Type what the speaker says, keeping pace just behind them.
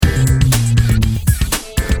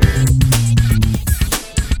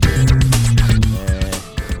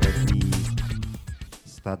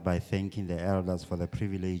start by thanking the elders for the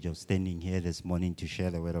privilege of standing here this morning to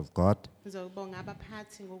share the word of God.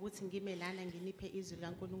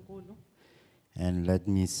 And let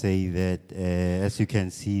me say that, as you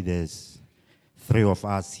can see, there's 3 of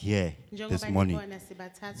us here this morning.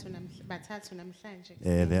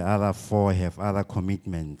 The other 4 have other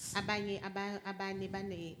commitments.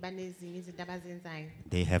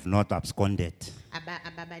 They have not absconded.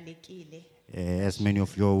 As many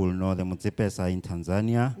of you will know, the Mutsipes are in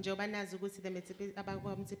Tanzania,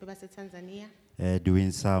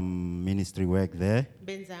 doing some ministry work there.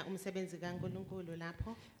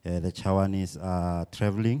 The Chawanis are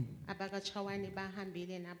traveling.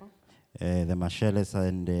 The Masheles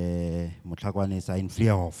and the Mutlakwanis are in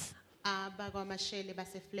Vleehof.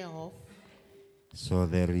 So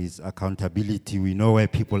there is accountability. We know where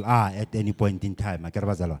people are at any point in time.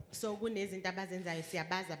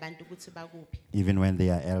 Even when they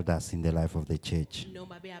are elders in the life of the church.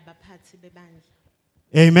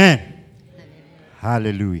 Amen.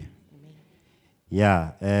 Hallelujah.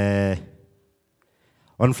 Yeah.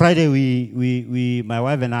 On Friday, my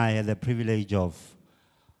wife and I had the privilege of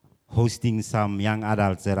hosting some young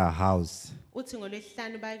adults at our house. We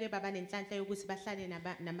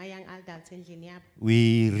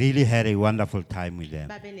really had a wonderful time with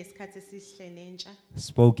them.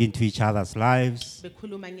 Spoke into each other's lives.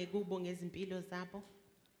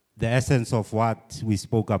 The essence of what we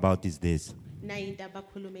spoke about is this: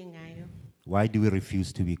 why do we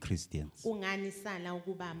refuse to be Christians?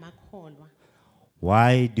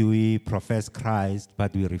 Why do we profess Christ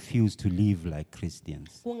but we refuse to live like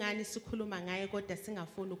Christians?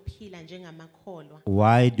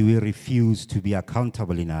 Why do we refuse to be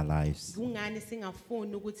accountable in our lives?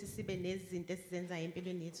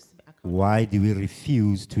 Why do we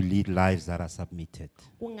refuse to lead lives that are submitted?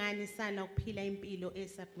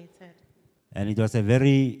 And it was a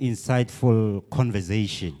very insightful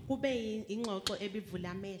conversation.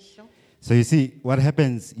 So you see, what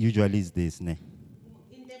happens usually is this, ne?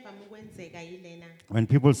 When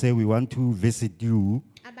people say we want to visit you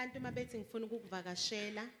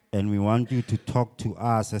and we want you to talk to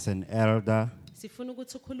us as an elder,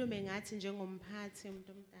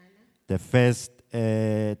 the first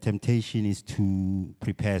temptation is to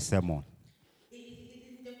prepare a sermon.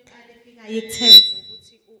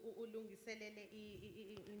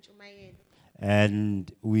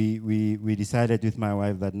 And we decided with my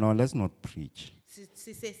wife that no, let's not preach.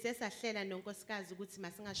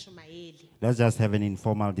 Let's just have an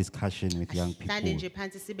informal discussion with young people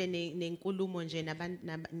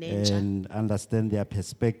and understand their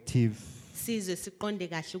perspective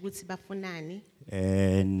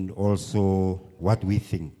and also what we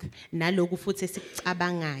think as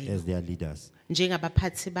their leaders.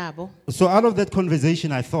 So out of that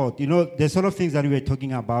conversation, I thought, the sort of things that we were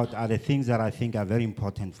talking about are the things that I think are very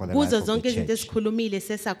important for the life of the church.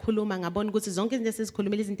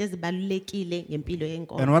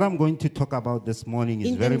 And what I'm going to talk about this morning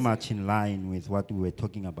is very much in line with what we were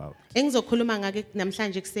talking about.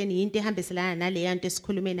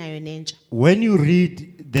 When you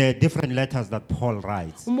read the different letters that Paul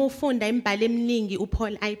writes,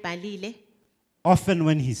 often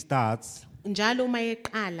when he starts,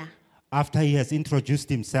 after he has introduced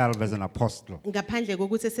himself as an apostle, he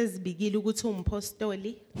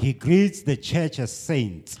greets the church as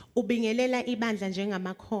saints.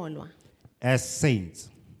 As saints.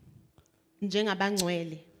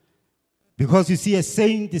 Because you see, a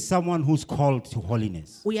saint is someone who's called to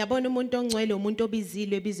holiness.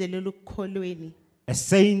 A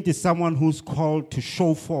saint is someone who's called to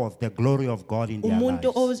show forth the glory of God in their lives.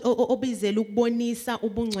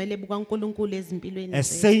 A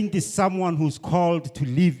saint is someone who's called to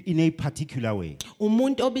live in a particular way.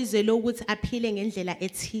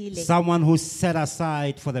 Someone who's set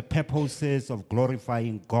aside for the purposes of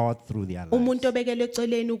glorifying God through their lives.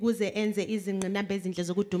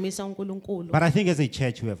 But I think as a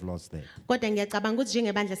church we have lost that.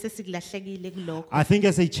 I think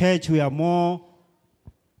as a church we are more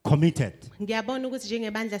committed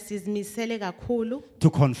to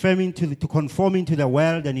conforming to the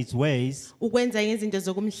world and its ways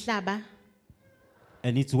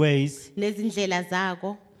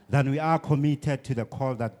than we are committed to the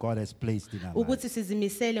call that God has placed in our lives.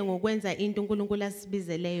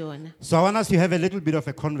 So I want us to have a little bit of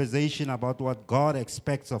a conversation about what God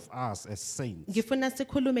expects of us as saints. So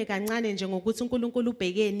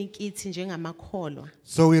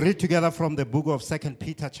we read together from the book of 2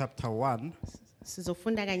 Peter chapter 1.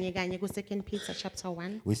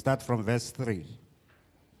 We start from verse 3.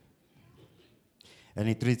 And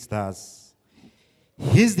it reads thus: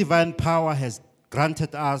 His divine power has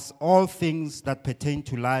granted us all things that pertain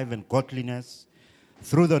to life and godliness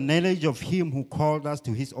through the knowledge of him who called us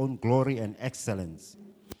to his own glory and excellence,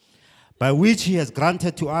 by which he has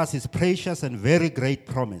granted to us his precious and very great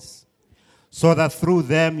promise, so that through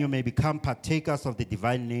them you may become partakers of the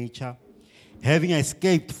divine nature, having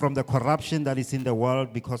escaped from the corruption that is in the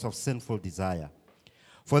world because of sinful desire.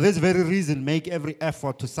 For this very reason, make every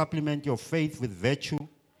effort to supplement your faith with virtue,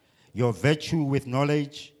 your virtue with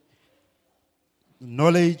knowledge,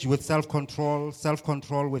 knowledge with self-control,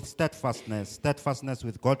 self-control with steadfastness, steadfastness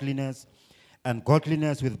with godliness, and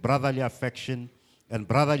godliness with brotherly affection, and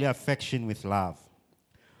brotherly affection with love.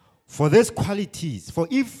 For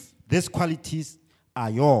if these qualities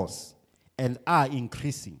are yours and are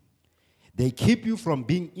increasing, they keep you from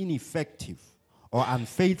being ineffective or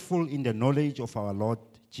unfaithful in the knowledge of our Lord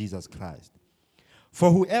Jesus Christ. For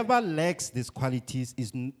whoever lacks these qualities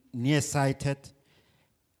is nearsighted,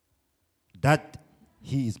 that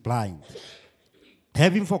he is blind,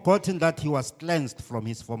 having forgotten that he was cleansed from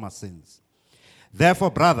his former sins. Therefore,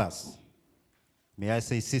 brothers, may I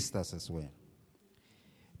say sisters as well,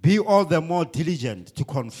 be all the more diligent to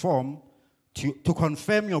confirm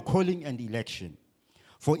your calling and election.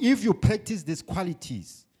 For if you practice these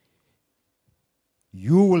qualities,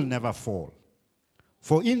 you will never fall.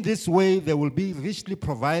 For in this way there will be richly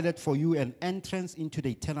provided for you an entrance into the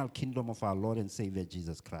eternal kingdom of our Lord and Savior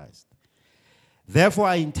Jesus Christ. Therefore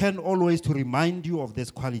I intend always to remind you of these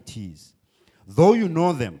qualities, though you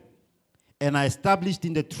know them and are established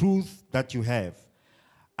in the truth that you have.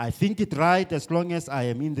 I think it right, as long as I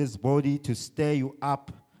am in this body, to stir you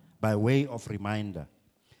up by way of reminder,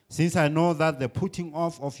 since I know that the putting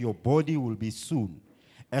off of your body will be soon,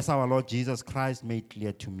 as our Lord Jesus Christ made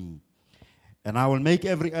clear to me. And I will make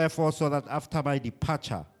every effort so that after my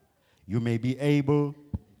departure, you may be able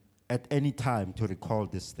at any time to recall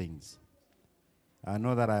these things. I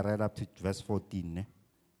know that I read up to verse 14.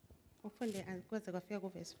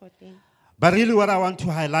 But really what I want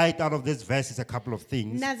to highlight out of this verse is a couple of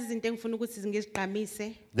things. The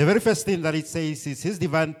very first thing that it says is his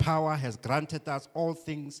divine power has granted us all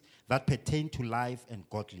things that pertain to life and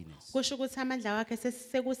godliness.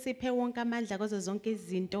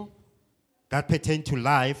 That pertain to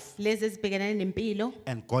life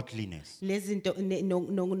and godliness.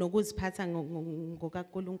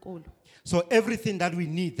 So everything that we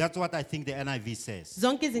need, that's what I think the NIV says.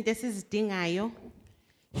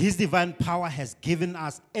 His divine power has given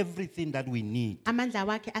us everything that we need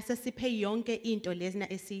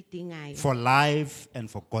for life and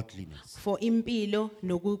for godliness.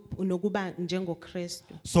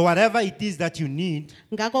 So whatever it is that you need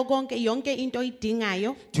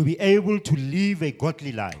to be able to live a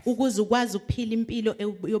godly life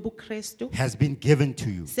has been given to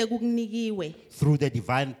you through the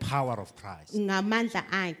divine power of Christ.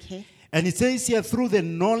 And it says here, through the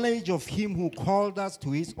knowledge of him who called us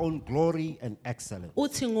to his own glory and excellence.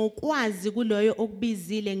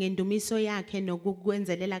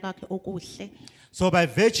 So by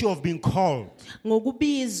virtue of being called,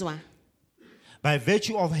 by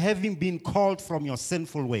virtue of having been called from your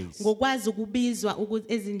sinful ways,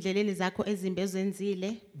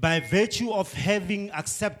 by virtue of having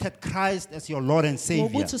accepted Christ as your Lord and Savior,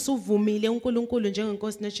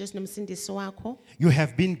 you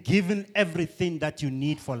have been given everything that you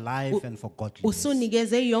need for life and for godliness.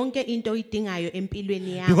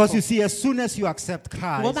 Because you see, as soon as you accept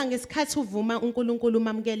Christ,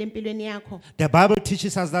 the Bible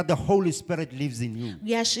teaches us that the Holy Spirit lives in you.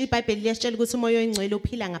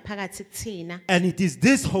 And it is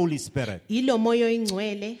this Holy Spirit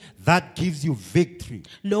that gives you victory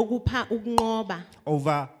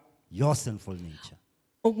over your sinful nature.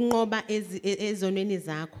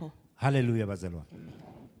 Hallelujah, bazalwane.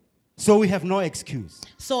 So we have no excuse.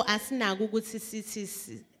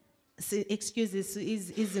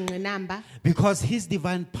 Because his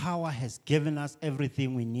divine power has given us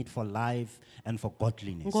everything we need for life and for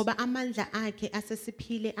godliness.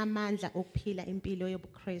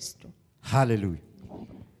 Hallelujah.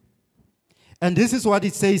 And this is what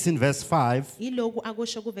it says in verse 5.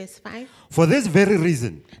 For this very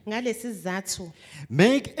reason,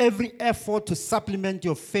 make every effort to supplement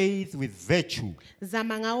your faith with virtue,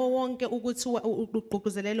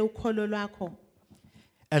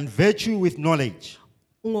 and virtue with knowledge,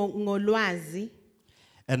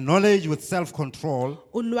 and knowledge with self-control,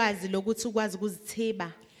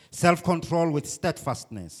 self-control with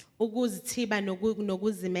steadfastness,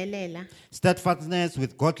 steadfastness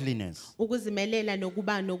with godliness,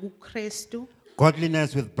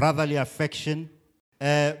 godliness with brotherly affection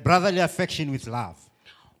with love.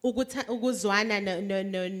 ukuzwana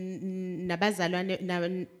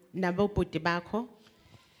nabazalwane nabobhuti bakho.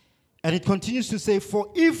 And it continues to say, for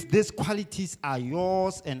if these qualities are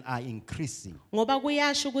yours and are increasing, Ngoba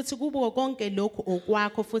kuyasho ukuthi kubo konke lokhu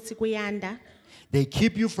okwakho futhi kuyanda. they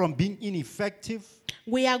keep you from being ineffective,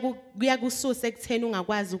 Kuyakususa ekutheni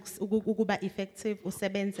ungakwazi ukuba effective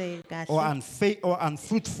usebenze kahle or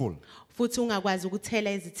unfruitful futhi ungakwazi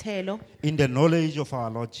ukuthela izithelo in the knowledge of our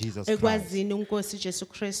Lord Jesus Christ. ekwazini uNkosi Jesu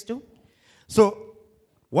Kristu. So,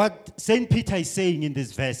 what Saint Peter is saying in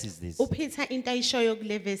this verse is this: uPeter into ayishoyo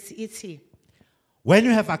kule verse ithi, when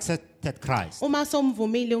you have accepted Christ, uma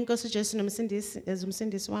somvumile uNkosi Jesu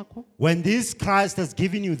nomsindisi wakho, when this Christ has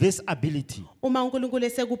given you this ability, uma uNkulunkulu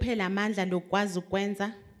esekuphela amandla lokwazi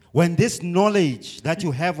ukwenza, when this knowledge that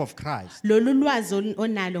you have of Christ lolu lwazi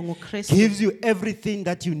onalo ngoKristu gives you everything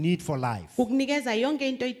that you need for life, ukunikeza yonke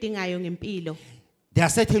into oyidingayo ngempilo, there are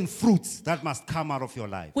certain fruits that must come out of your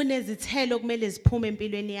life. kunezithelo kumele ziphume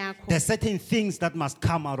empilweni yakho, There are certain things that must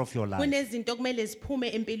come out of your life. kunezinto kumele ziphume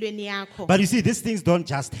empilweni yakho. But you see, these things don't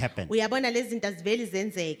just happen. Uyabona lezi zinto aziveli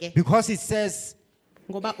zenzeke Because it says,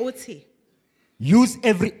 ngoba uthi use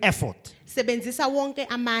every effort. sebenzisa wonke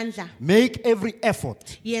amandla, Make every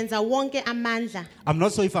effort. yenza wonke amandla. I'm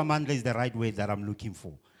not sure if amandla is the right word that I'm looking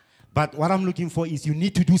for. But what I'm looking for is you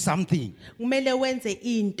need to do something. Kumele wenze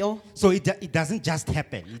into, So it doesn't just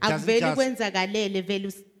happen. It doesn't akuveli just, kwenzakalele vele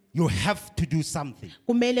you have to do something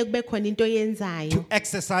kumele kube khona into to yenzayo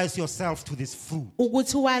exercise yourself to this fruit.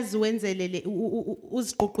 ukuthi wazi wenzelele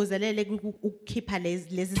uzigqugquzelele ukukhipha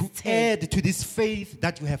lezi To zithelo, add to this faith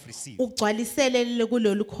that you have received. ugcwaliselele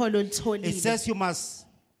kulolu kholo It olitholile. says you must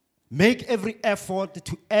make every effort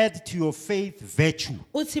to add to your faith virtue.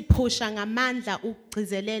 Uthi phusha ngamandla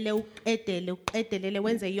ugcizelele uqedelele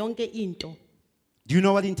wenze yonke into. Do you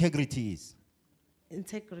know what integrity is?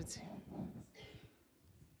 Integrity.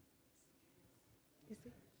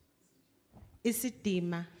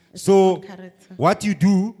 Isidima. So, Character. what you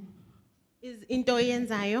do Is into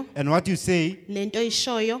oyenzayo and what you say nento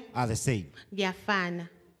oyishoyo are the same, kuyafana.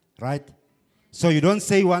 right? So you don't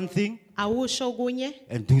say one thing Awusho kunye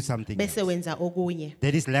and do something bese else. wenza okunye.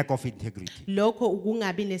 That is lack of integrity. Lokho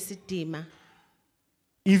ukungabi nesidima.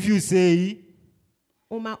 If you say,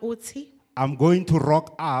 Uma uthi I'm going to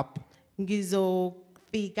rock up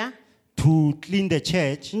ngizofika to clean the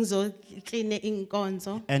church, ngizokline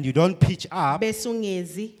inkonzo and you don't pitch up bese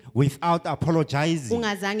ungezi without apologizing,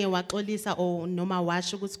 ungazange waxolisa o noma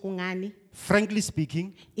washo ukuthi kungani, frankly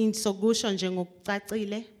speaking, insokusho nje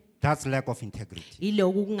ngokucacile that's lack of integrity.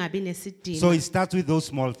 iloku kungabi So nesidima. it starts with those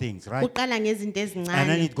small things, right? Uqala ngezinto And then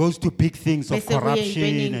ezincane it goes to big things of Bese kuye corruption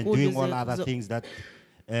ey'ntweni and ey'nkulu doing all zo- other zo- things that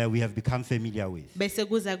we have become familiar with. bese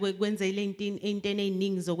kuza kwenzele intweni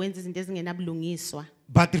eziningi zokwenza izinto ezingenabulungiswa.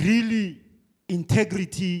 But really,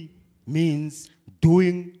 integrity means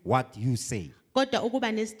doing what you say. Kodwa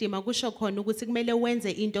ukuba nesidima kusho khona ukuthi kumele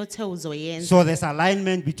wenze into othe uzoyenza. So there's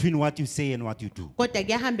alignment between what you say and what you do. Kodwa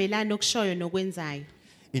kuyahambelana okushoyo nokwenzayo.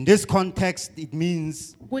 In this context, it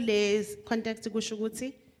means Kule context kusho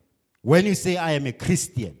ukuthi when you say, I am a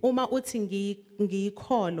Christian, uma uthi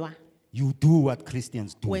ngiyikholwa you do what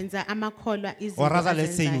Christians do. wenza amakholwa Or rather,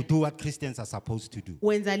 let's say you izinto do what Christians are supposed to do.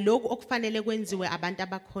 wenza lokhu okufanele kwenziwe abantu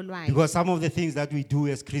abakholwayo. Because some of the things that we do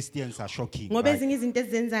as Christians are shocking. Ngoba Right? ezinye izinto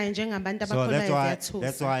ezizenzayo njengabantu So that's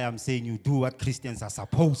abakholwayo why I'm saying you do what Christians are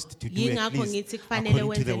supposed to do, at yingakho least ngithi kufanele according to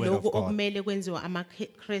wenze the word of lokhu God. okumele kwenziwe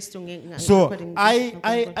amaKristu So according to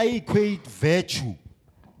I equate virtue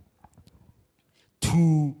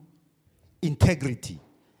to integrity.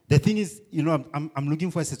 The thing is, I'm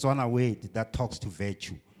looking for a Setswana word that talks to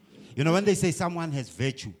virtue. You know, when they say someone has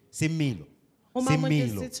virtue, semilo, Uma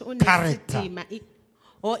umuntu sithi character. unesidima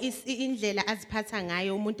or indlela aziphatha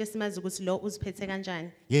ngayo umuntu esimazi ukuthi lo uziphethe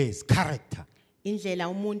kanjani, Yes, character. indlela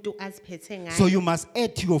umuntu aziphethe So ngayo. you must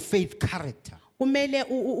add to your faith character. Kumele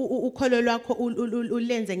ukholo lwakho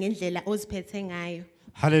ulenze ngendlela oziphethe ngayo.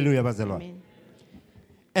 Hallelujah, bazalwane. Amen.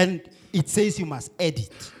 And it says you must add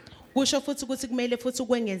it. Kusho futhi ukuthi kumele futhi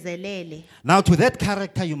ukwengezelele. Now to that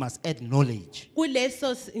character you must add knowledge.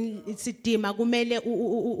 Kuleso sidima kumele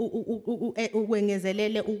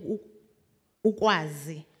ukwengezelele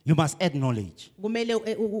ukwazi. You must add knowledge. Kumele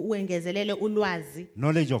uwengezelele ulwazi.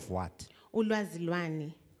 Knowledge of what? Ulwazi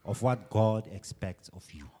lwani? Of what God expects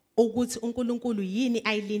of you. Ukuthi uNkulunkulu yini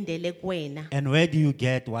ayilindele kuwena. And where do you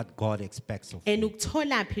get what God expects of And you?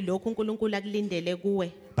 ukuthola phi lokho uNkulunkulu akulindele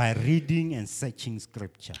kuwe? By reading and searching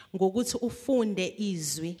scripture. Ngokuthi ufunde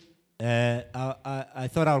izwi. I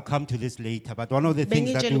thought I'll come to this later, but one of the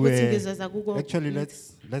things that Bengitshela we ukuthi were... ngizoza kuko. Actually,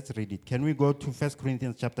 let's read it. Can we go to 1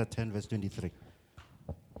 Corinthians chapter 10, verse 23?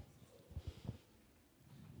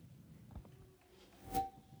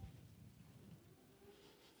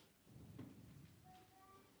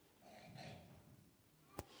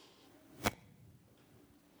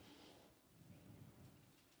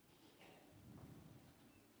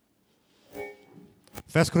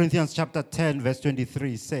 1 Corinthians chapter 10, verse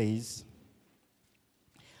 23 says,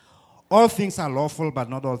 all things are lawful, but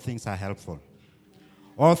not all things are helpful.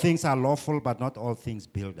 All things are lawful, but not all things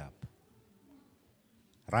build up.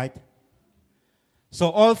 Right? So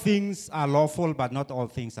all things are lawful, but not all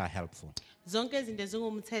things are helpful. Zonke izinto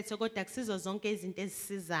zingumthetho kodwa kusizo zonke izinto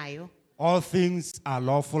ezisizayo. All things are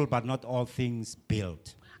lawful, but not all things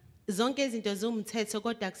build. Zonke izinto zingumthetho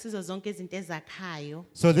kodwa kusizo zonke izinto ezakhayo.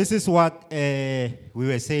 So this is what we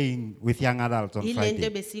were saying with young adults on Ilento Friday.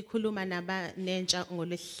 besikhuluma nentsha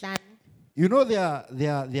ngolesihlanu. You know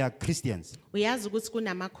there are Christians Uyazi ukuthi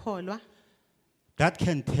kunamakholwa that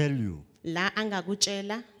can tell you la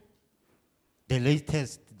angakutshela the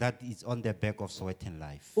latest that is on the back of Sowetan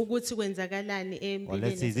life. ukuthi kwenzakalani Or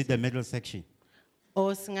let's say, is it the middle section?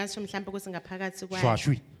 o singasho mhlawumbe kusingaphakathi kwayo.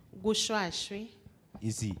 Shwashwi. Kushwashwi.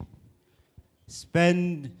 You see,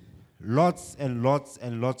 spend lots and lots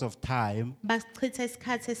and lots of time Basichitha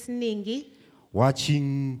isikhathi esiningi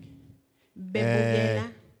watching bebukela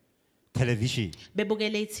television.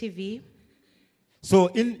 bebukela iTV. So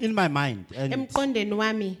in my mind, and Emqondweni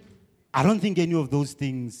wami I don't think any of those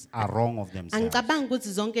things are wrong of themselves. angicabanga ukuthi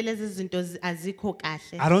zonke lezi zinto azikho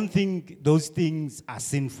kahle. I don't think those things are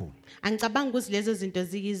sinful. Angicabanga ukuthi lezo zinto Well,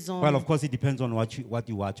 ziyizono. of course, it depends on what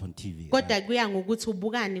you watch on TV. right? Kodwa kuya ngokuthi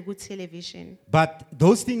ubukani ku television. But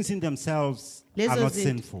those things in themselves are Lezo not zinto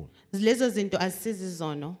sinful. lezo zinto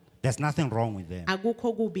azisizizono. There's nothing wrong with them.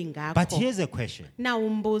 Akukho kubi But ngakho. here's a question. Na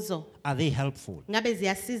umbuzo. Are they helpful? Ngabe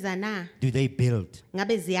ziyasiza na? Do they build?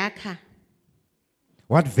 Ngabe ziyakha?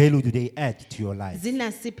 What value do they add to your life?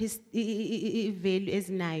 Zinasiphi value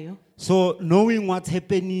ezinayo? So knowing what's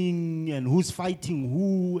happening and who's fighting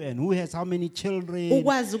who and who has how many children,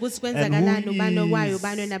 Ukwazi ukuthi kwenzakalani ubani owayo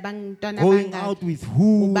ubani is nabantwana going bangaki? out with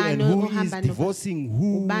who and Ubani who is ohamba divorcing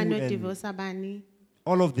who Ubani and odivorce abani?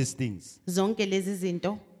 all of these things. Zonke lezi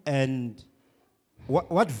zinto And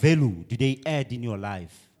what value do they add in your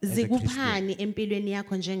life? As a Christian? zikuphani empilweni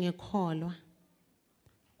yakho njengekholwa?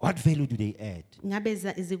 What value do they add? Ngabe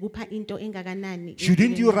zikupha into engakanani?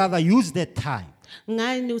 Shouldn't you rather use that time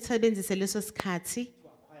Ngani usebenzise leso sikhathi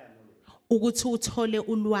ukuthi uthole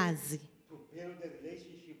ulwazi?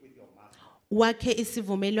 Wakhe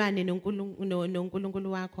isivumelwane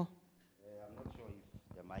noNkulunkulu wakho. I'm not sure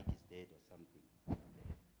if the mic is dead or something.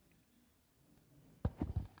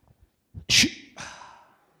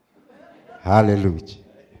 Hallelujah.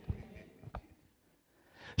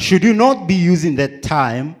 Should you not be using that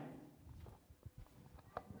time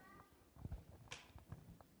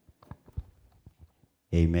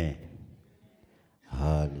Amen.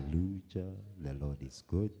 Hallelujah. The Lord is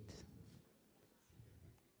good.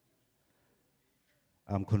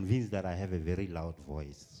 I'm convinced that I have a very loud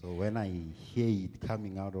voice. So when I hear it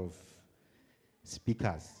coming out of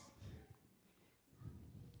speakers,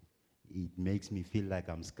 it makes me feel like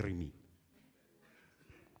I'm screaming.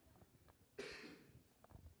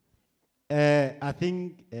 I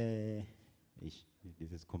think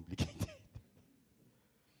this is complicated.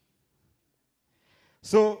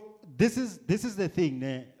 So this is the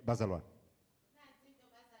thing, Bazalwan.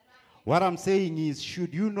 What I'm saying is,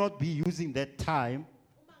 should you not be using that time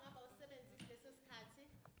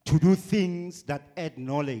to do things that add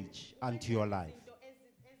knowledge unto your life?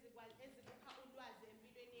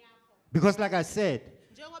 Because like I said,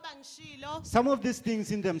 Njengoba ngishilo some of these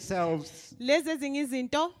things in themselves, lezi ezinye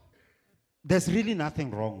izinto there's really nothing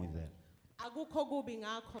wrong with them. akukho kubi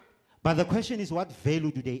ngakho. But the question is, what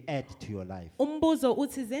value do they add to your life? Umbuzo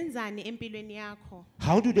uthi zenzani empilweni yakho?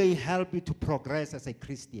 How do they help you to progress as a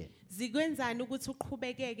Christian? Zikwenzani ukuthi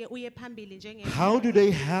uqhubekeke uye phambili njenge? How do they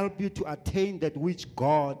help you to attain that which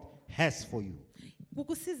God has for you?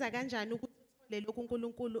 Kukusiza kanjani ukuthi uthole lokhu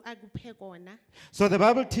uNkulunkulu akuphe kona? So the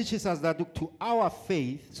Bible teaches us that to our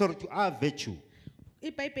faith, sorry, to our virtue,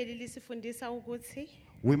 iBhayibheli lisifundisa ukuthi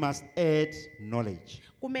we must add knowledge.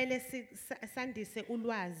 kumele sandise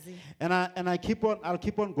ulwazi. And I'll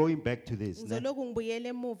keep on going back to this. Ngizoloku ngibuyele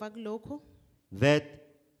emuva kulokho. That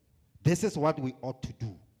this is what we ought to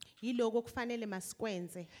do. Yiloko kufanele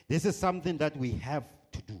masikwenze. This is something that we have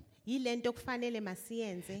to do. Yilento kufanele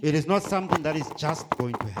masiyenze. It is not something that is just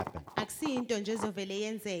going to happen. Akusiyinto nje ezovele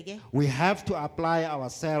yenzeke. We have to apply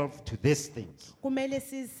ourselves to these things. Kumele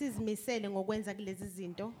sizimisele ngokwenza kulezi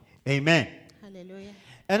zinto. Amen. Hallelujah.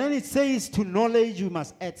 And then it says to knowledge we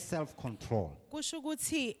must add self-control. Kusho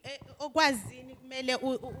ukuthi okwazini kumele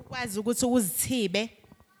ukwazi ukuthi uzithibe.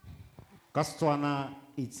 Kastswana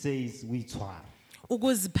it says we tshwara.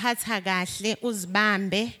 Ukuziphatha kahle,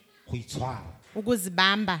 uzibambe, Go itshwara.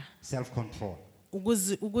 ukuzibamba, Self-control.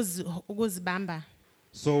 ukuzibamba.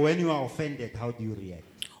 So when you are offended, how do you react?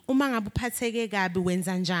 Uma ngabe uphatheke kabi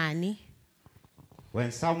wenza njani?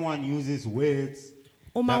 When someone uses words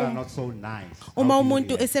Uma that are um- not so nice, how Uma do you umuntu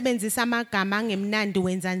react? esebenzisa amagama angemnandi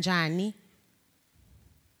wenza njani?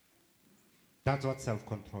 That's what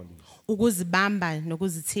self-control is. Ukuzibamba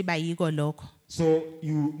nokuzithiba yiko lokho. So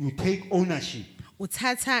you take ownership.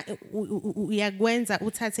 Uthatha uyakwenza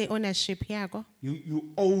uthathe ownership yakho.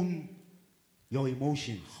 You own your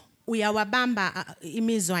emotions. Uyawabamba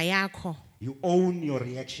imizwa yakho. You own your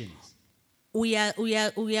reactions.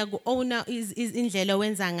 Uyaku-owna indlela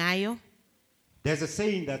owenza ngayo. There's a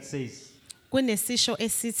saying that says, Kunesisho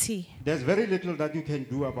esithi there's very little that you can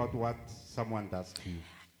do about what someone does to you.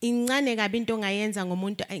 incane kabi into ongayenza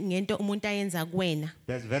ngomuntu ngento umuntu ayenza kuwena.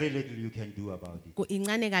 There's very little you can do about it.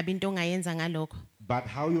 Incane kabi into ongayenza ngalokho. But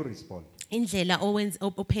how you respond, Indlela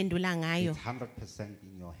ophendula ngayo it's 100%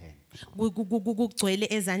 in your hand. kugcwele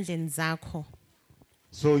ezandleni zakho.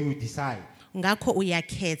 So you decide Ngakho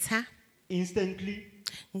uyakhetha instantly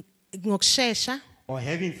ngokusheshsha or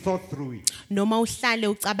having thought through it, noma uhlale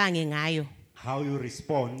ucabange ngayo how you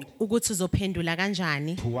respond ukuthi uzophendula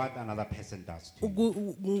kanjani to what another person does to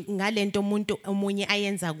you. ngalento umuntu omunye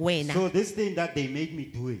ayenza kuwena. So this thing that they made me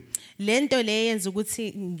do it, Lento le yenza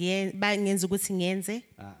ukuthi bangenza ukuthi ngenze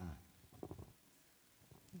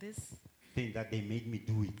this thing that they made me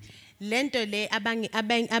do it. lento le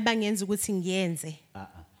abangenza ukuthi ngiyenze.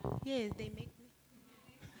 Yes, they make me.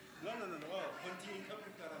 No. Continue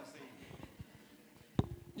with what I'm saying.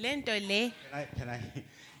 Lento le Can I?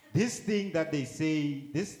 This thing that they say,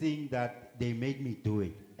 this thing that they made me do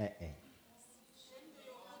it.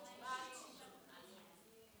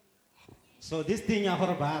 So this thing I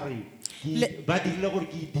heard but if look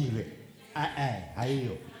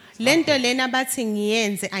ayo. lento lena bathi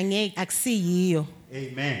ngiyenze angeke akusiyiyo.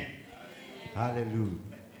 Amen. Hallelujah.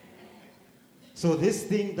 So this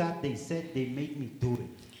thing that they said they made me do it.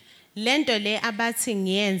 Lento le abathi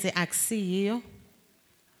ngiyenze akusiyiyo.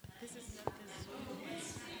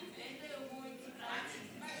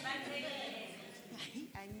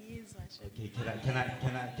 Okay,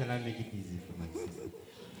 can I make it easy for my sister?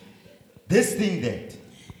 This thing that,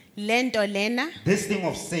 Lento lena this thing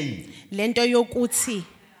of saying, lento yokuthi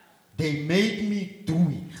they made me do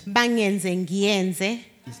it, bangenze ngiyenze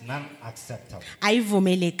is not acceptable.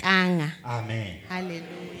 ayivumelekanga. Amen.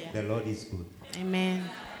 Hallelujah. The Lord is good. Amen.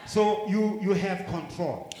 So you have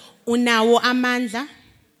control Unawo amandla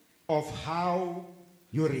of how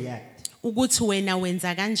you react ukuthi wena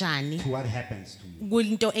wenza kanjani to what happens to you.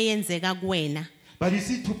 kulinto eyenzeka kuwena. But you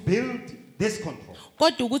see, to build this control,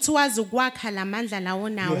 Kodwa ukuthi wazi ukwakha lamandla lawo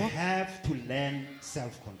you nawo have to learn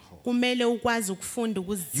self-control. kumele ukwazi ukufunda You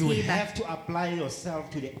ukuzithiba. have to apply yourself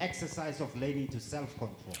to the exercise of learning to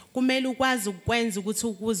self-control. Kumele ukwazi ukwenza ukuthi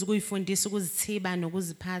ukuze kuyifundisa ukuzithiba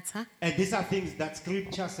nokuziphatha. And these are things that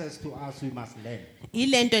scripture says to us we must learn.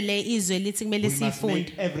 Ilento le izwe lithi kumele We must siyifunde.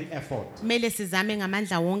 make every effort Kumele sizame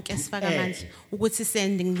ngamandla wonke sifaka amandla ukuthi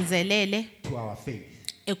sendizelele to our faith.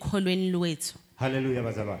 ekholweni lwethu. Hallelujah,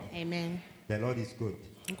 bazalwane. Amen. The Lord is good.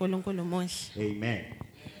 uNkulunkulu muhle. Amen.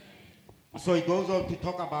 So it goes on to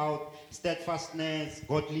talk about steadfastness,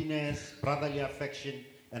 godliness, brotherly affection,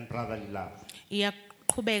 and brotherly love.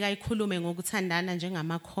 Iyaqhubeka ikhulume ngokuthandana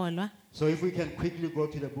njengamakholwa. So if we can quickly go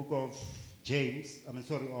to the book of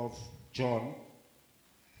of John,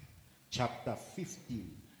 chapter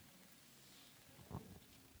 15.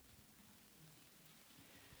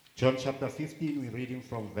 John chapter 15, we're reading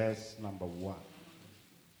from verse number 1.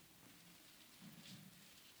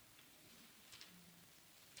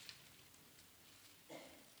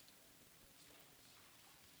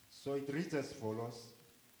 So it reads as follows.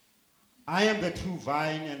 I am the true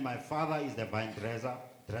vine, and my Father is the vine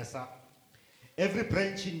dresser. Every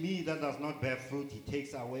branch in me that does not bear fruit, he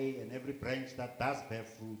takes away, and every branch that does bear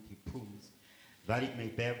fruit, he prunes, that it may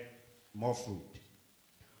bear more fruit.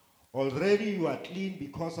 Already you are clean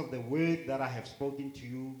because of the word that I have spoken to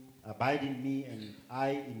you. Abide in me, and I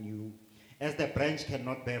in you. As the branch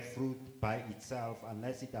cannot bear fruit by itself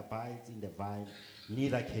unless it abides in the vine,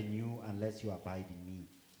 neither can you unless you abide in me.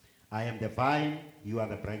 I am the vine, you are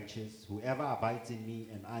the branches. Whoever abides in me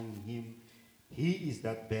and I in him, he is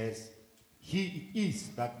that bears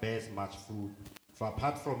much fruit. For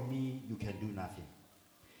apart from me, you can do nothing.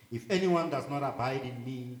 If anyone does not abide in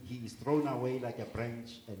me, he is thrown away like a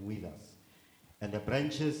branch and withers. And the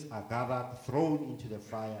branches are gathered, thrown into the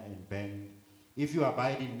fire and burned. If you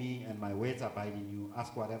abide in me and my words abide in you,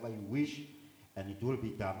 ask whatever you wish, and it will be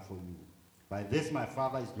done for you. By this my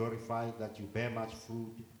Father is glorified, that you bear much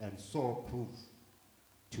fruit, and so prove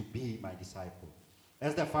to be my disciple.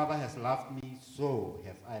 As the Father has loved me, so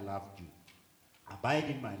have I loved you. Abide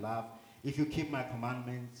in my love. If you keep my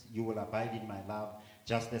commandments, you will abide in my love,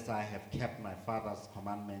 just as I have kept my Father's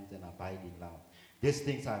commandments and abide in love. These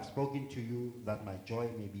things I have spoken to you, that my joy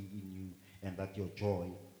may be in you, and that your joy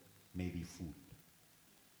may be full.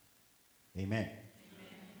 Amen.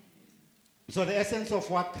 So the essence of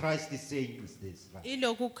what Christ is saying is this. Right?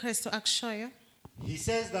 Ilokhu uKristu akushoyo. He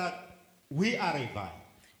says that we are a vine,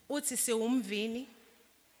 Uthi siwumvini,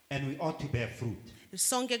 and we ought to bear fruit.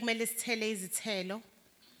 sonke kumele sithele izithelo.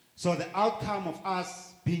 So the outcome of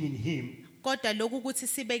us being in him Kodwa lokhu ukuthi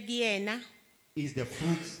sibe kuyena is the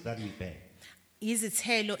fruits that we bear.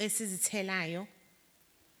 izithelo esizithelayo.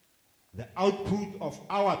 The output of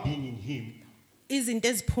our being in him Izinto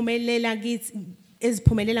eziphumelela kithi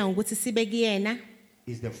eziphumelela ngokuthi sibe kuyena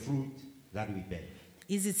is the fruit that we bear.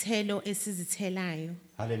 izithelo esizithelayo.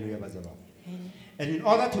 Hallelujah, bazalwane. And in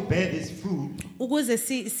order to bear this fruit, Ukuze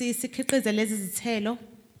sikhiqize lezi zithelo,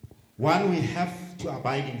 one, we have to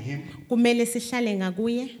abide in him, kumele sihlale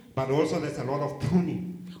ngakuye. but also there's a lot of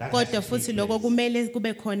pruning that has Kodwa to futhi take lokho place. kumele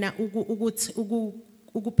kube khona ukuthi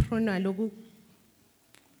ukuprunwa lokhu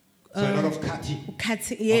So a lot of cutting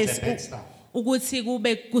ukhathi of the yes bad stuff, ukuthi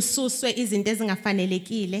kube kususwe izinto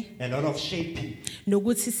ezingafanelekile, a lot of shaping,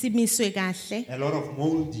 nokuthi simiswe kahle, a lot of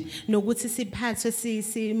molding nokuthi siphathwe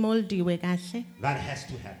simoldiwe kahle. that has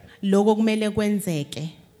to happen. Lokho kumele kwenzeke.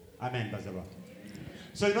 Amen, bazalwane.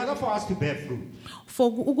 So in order for us to bear fruit,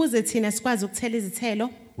 For ukuze thina sikwazi ukuthela izithelo,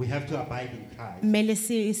 we have to abide in Christ, kumele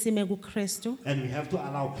sime kuKristu. and we have to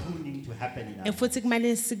allow pruning to happen in us. Futhi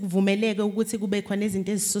kumele sikuvumeleke ukuthi kube khona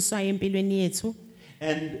izinto ezisuswayo empilweni yethu.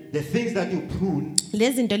 And the things that you prune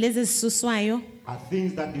Lezi zinto lezi ezisuswayo are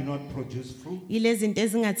things that do not produce fruit, ilezi zinto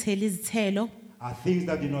ezingatheli izithelo, are things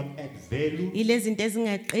that do not add value. ilezi zinto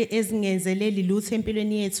ezingenzeleli lutho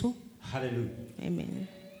empilweni yethu. Hallelujah. Amen.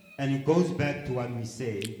 And it goes back to what we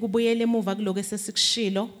say, Kubuyele emuva kuloko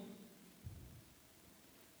esesikushilo,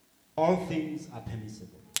 all things are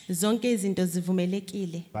permissible, zonke izinto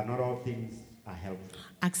zivumelekile. but not all things are helpful.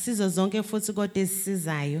 Akusizo zonke futhi kodwa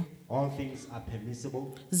ezisizayo. All things are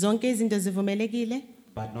permissible, Zonke izinto zivumelekile,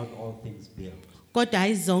 but not all things build. kodwa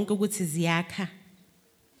hayi zonke ukuthi ziyakha.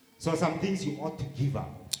 So some things you ought to give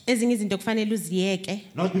up, Ezinye izinto kufanele uziyeke,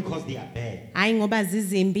 not because they are bad, hayi ngoba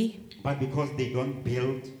zizimbi, but because they don't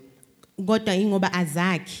build, kodwa ingoba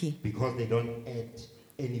azakhi, because they don't add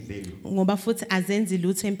any value. ngoba futhi azenzi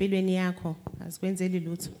lutho empilweni yakho, azikwenzeli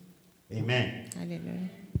lutho. Amen. Hallelujah.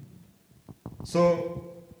 So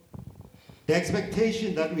the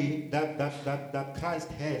expectation that Christ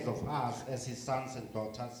has of us as his sons and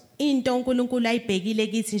daughters Into uNkulunkulu ayibhekile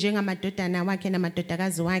kithi njengamadodana wakhe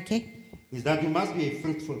namadodakazi wakhe, is that we must be a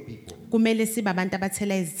fruitful people. kumele sibe abantu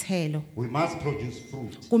abathela izithelo. We must produce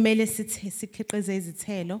fruit. Kumele sikhiqize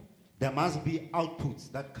izithelo. There must be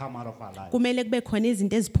outputs that come out of our lives. Kumele kube khona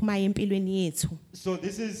izinto eziphumayo empilweni yethu. So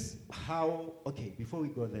this is how, okay, before we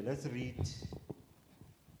go there, let's read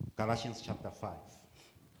Galatians chapter 5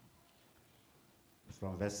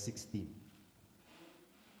 from verse 16.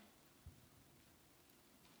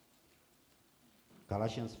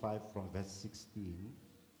 Galatians 5 from verse 16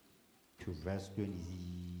 to verse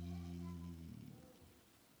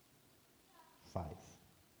 25.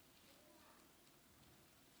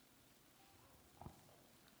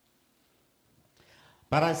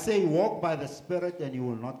 But I say, walk by the Spirit, and you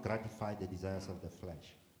will not gratify the desires of the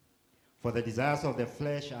flesh. For the desires of the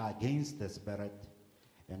flesh are against the Spirit,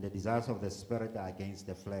 and the desires of the Spirit are against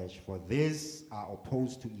the flesh. For these are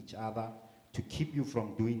opposed to each other to keep you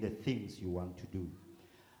from doing the things you want to do.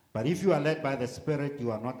 But if you are led by the Spirit,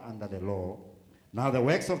 you are not under the law. Now the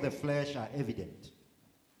works of the flesh are evident: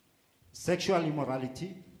 sexual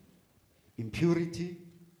immorality, impurity,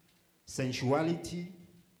 sensuality,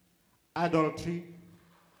 adultery,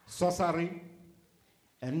 sorcery,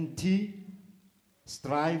 enmity,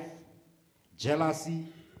 strife, jealousy,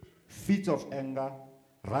 fits of anger,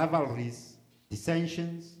 rivalries,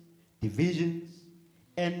 dissensions, divisions,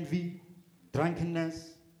 envy,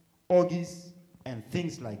 drunkenness, orgies, and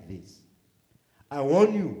things like this. I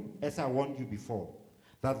warn you, as I warned you before,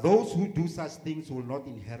 that those who do such things will not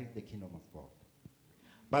inherit the kingdom of God.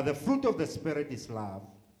 But the fruit of the Spirit is love,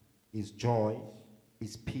 is joy,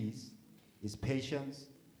 is peace, is patience,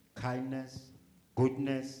 kindness,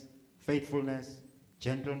 goodness, faithfulness,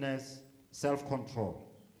 gentleness,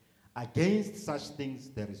 self-control. Against such things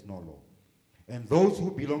there is no law. And those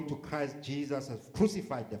who belong to Christ Jesus have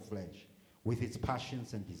crucified the flesh with its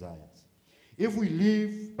passions and desires. If we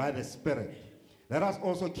live by the Spirit, let us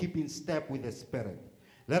also keep in step with the Spirit.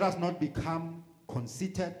 Let us not become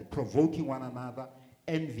conceited, provoking one another,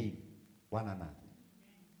 envying one another.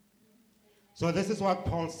 So this is what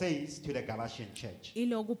Paul says to the Galatian church.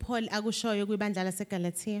 Iloku Paul akushoyo kwibandla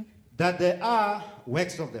laseGalatia That there are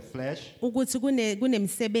works of the flesh, ukuthi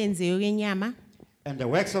kunemsebenzi yenyama. and the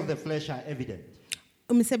works of the flesh are evident.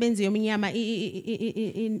 Umsebenzi yomnyama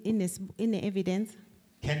ine evidence.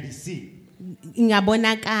 Can be seen.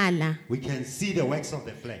 Ingabonakala. We can see the works of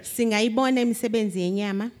the flesh. Singayibona imisebenzi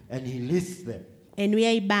yenyama. And he lists them. And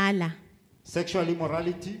uyayibala. Sexual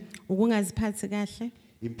immorality, Ukungaziphathi kahle,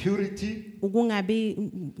 impurity, ukungabi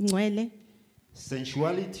ngcwele.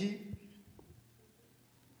 sensuality.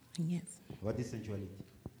 Yes. What is sensuality?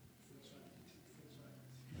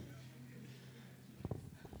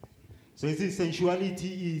 So you see,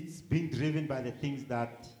 sensuality is being driven by the things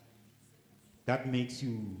that makes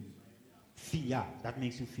you feel, that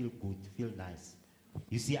makes you feel good, feel nice.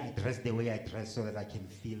 You see, I dress the way I dress so that I can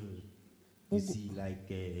feel, you see, like,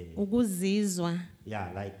 Ukuzizwa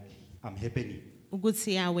like I'm happening.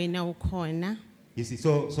 ukuthi ya wena ukhona. You see,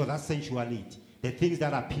 so that's sensuality. The things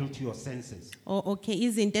that appeal to your senses. Okay,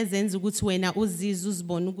 izinto ezenza ukuthi wena uzizwe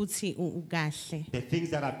uzibone ukuthi ukahle. The things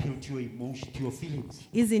that appeal to your emotion, to your feelings.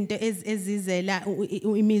 Izinto ezizela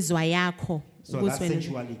imizwa yakho. So that's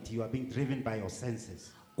sensuality. You are being driven by your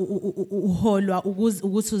senses. Uholwa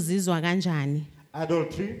ukuthi uzizwa kanjani.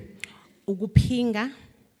 Adultery, Ukuphinga,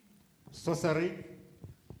 sorcery,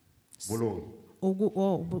 buloyi.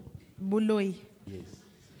 Buloyi. Yes.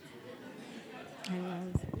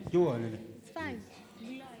 You are It's fine.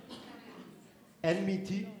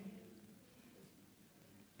 enmity.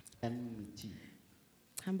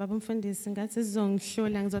 Hamba bomfundisi ngathi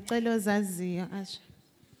sizongihlola ngizocela ozaziyo asho.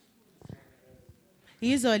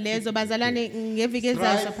 Yizo lezo bazalwane ngeviki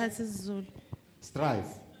ezayo saphatha isiZulu.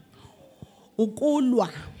 Strife, Ukulwa,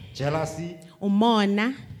 jealousy,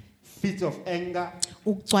 umona, fits of anger,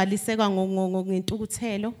 ukugcwaliseka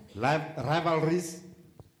ngentukuthelo, rivalries.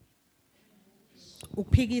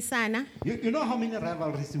 ukuphikisana. You know how many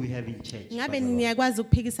rivalries we have in church? Ngabe niyakwazi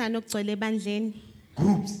ukuphikisana okugcwele ebandleni?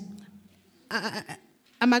 Groups.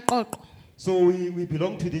 Amaqoqo. So we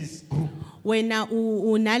belong to this group. Wena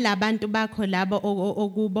unalabantu bakho labo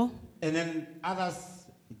okubo. And then others,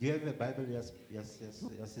 do you have a Bible? Yes,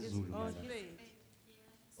 Zulu.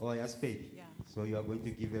 Oh, yes, paid. Yeah. So you are going to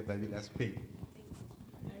give a Bible as paid.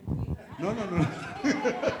 No.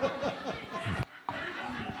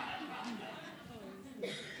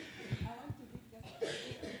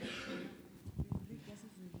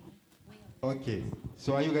 Okay,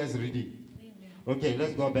 so are you guys ready? Okay,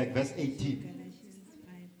 let's go back. Verse 18.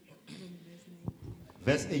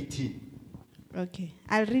 Verse 18. Okay,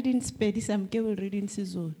 I'll read in Spanish, Samke will read in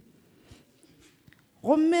Sizulu.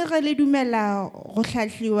 Gomme ge le dumela go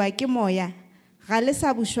hlahliwa ke moya, ga le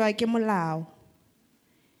sa bušwa ke molao.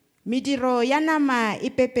 Mediro ya nama e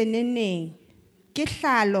pepeneneng, ke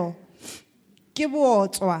hlalo, ke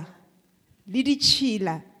bootswa, le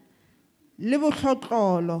ditšhila, le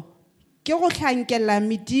bohlotlolo, ke go hlankela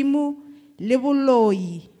medimo, le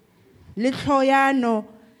boloi, le tlhoyano,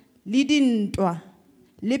 le dintwa,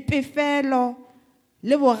 le pefelo,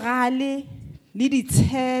 le bogale, le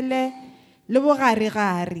ditshele, le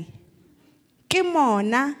bogarigari. Ke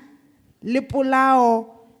mona, le polao,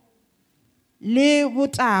 le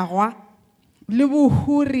botagwa, le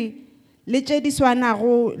bohuri, le tše di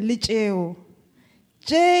swanego le tšeo.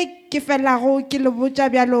 Tše ke felago ke le botša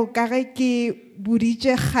bjalo ka ge ke le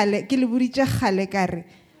boditše kgale ka re,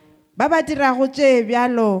 ba ba dirago tše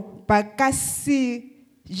bjalo ba ka se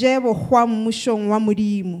je bogwa mmušong wa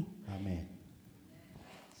Modimo. Amen.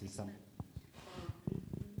 See some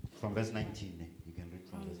from verse 19. You can read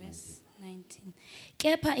from verse 19.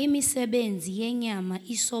 Kepha imisebenzi yenyama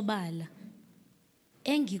isobala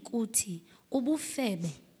engikuthi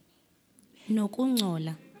ubufebe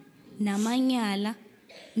nokungcola namanyala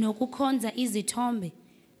nokukhonza izithombe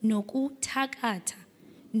nokuthakatha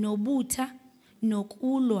nobutha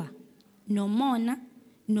nokulwa nomona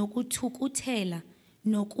nokuthukuthela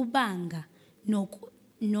nokubanga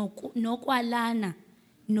nokwalana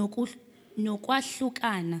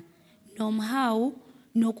nokwahlukana nomhawu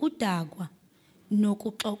nokudakwa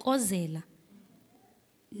nokuxokozela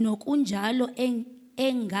nokunjalo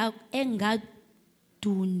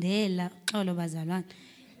engadundela xolo bazalwane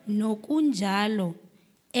nokunjalo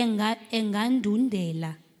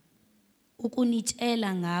engandundela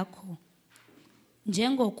ukunitshela ngakho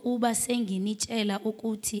njengokuba senginitshela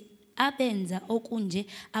ukuthi abenza okunje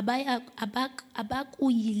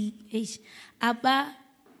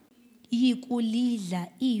abayikulidla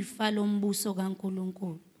ifa lombuso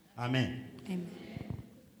kaNkulunkulu. Amen. Amen.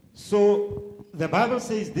 So the Bible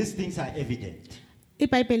says these things are evident.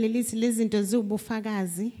 iBhayibheli lithi lezi zinto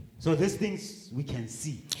ziwubufakazi. So these things we can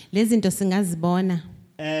see. Lezi zinto singazibona.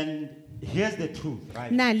 And here's the truth,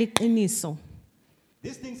 right? Nali iqiniso.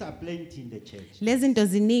 These things are plenty in the church. Lezi zinto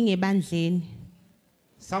ziningi ebandleni.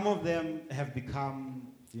 Some of them have become,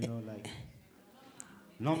 like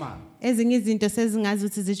normal. Ezinye izinto sezingazi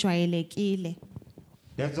ukuthi zijwayelekile.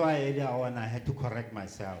 That's why earlier on I had to correct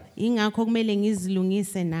myself Ingakho kumele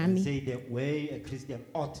ngizilungise and nami. say the way a Christian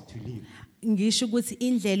ought to live, Ngisho ukuthi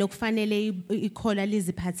indlela okufanele ikhola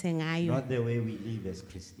liziphathe ngayo. not the way we live as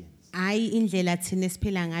Christians. Hayi indlela thina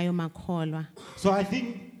esiphila ngayo makholwa. So I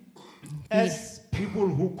think as people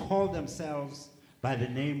who call themselves by the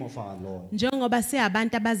name of our Lord, Njengoba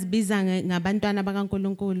siyabantu abazibiza ngabantwana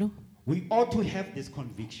bakaNkuluNkulu, we ought to have this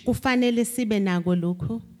conviction kufanele sibe nako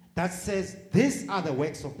lokho. that says these are the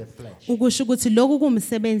works of the flesh. Ukusho ukuthi lokhu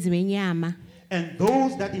kumsebenzi wenyama. And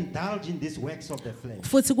those that indulge in these works of the flesh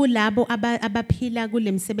Futhi kulabo abaphila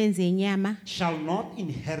kulemsebenzi yenyama shall not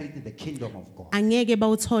inherit the kingdom of God. angeke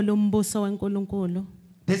bawuthole umbuso weNkulunkulu.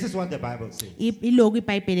 This is what the Bible says. Ilokhu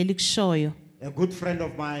iBhayibheli likushoyo. A good friend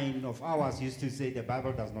of mine, of ours, used to say the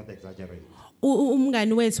Bible does not exaggerate.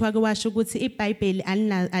 Umngani wethu wake washo ukuthi iBhayibheli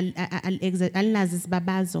alinazi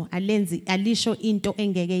isibabazo, alisho into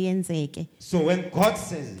engeke yenzeke. So when God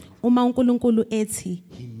says it, Uma uNkulunkulu ethi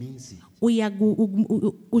He means it.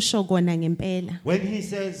 usho kona ngempela. When He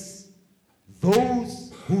says,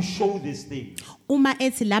 those who show these things Uma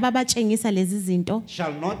ethi laba abatshengisa lezi zinto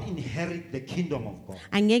shall not inherit the kingdom of God,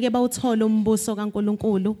 angeke bawuthole umbuso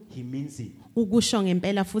kaNkulunkulu, He means it. ukusho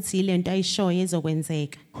ngempela futhi ilento ayishoyo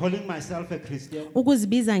ezokwenzeka. Calling myself a Christian,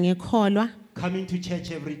 Ukuzibiza ngekholwa, coming to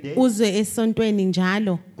church every day, uzwe esontweni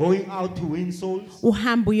njalo, going out to win souls,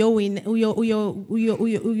 uhamba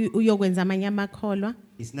uyokwenza amanye amakholwa,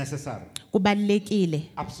 is necessary. kubalekile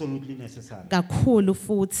Absolutely necessary. kakhulu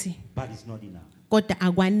futhi, But it's not enough. kodwa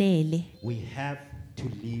akwanele. We have to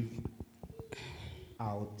live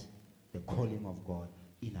out the calling of God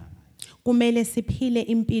in our lives. Kumele siphile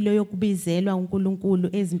impilo yokubizelwa uNkulunkulu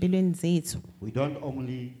ezimpilweni zethu. We don't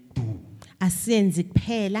only do, Asiyenzi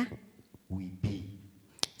kuphela, we be.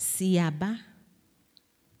 siyaba,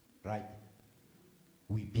 Right?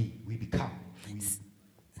 We be. We become.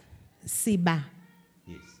 siba.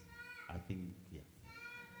 Yes. I think, yeah.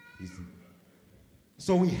 Easy.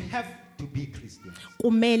 So we have to be Christians.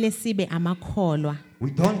 Kumele sibe amakholwa.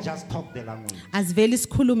 We don't just talk the language. Asiveli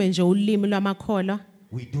sikhulume nje ulimi lwamakholwa,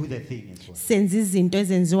 We do the thing as well. senze izinto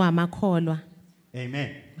ezenziwa amakholwa. Amen.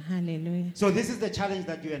 Hallelujah. So this is the challenge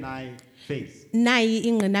that you and I face. Nayi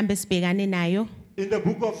ingqinamba esibhekane nayo In the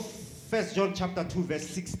book of 1 John chapter 2 verse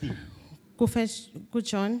 16. John 1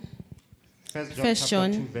 John First chapter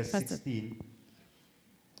John, 2 verse first- 16.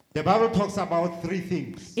 The Bible talks about three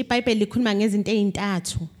things. iBhayibheli likhuluma ngezinto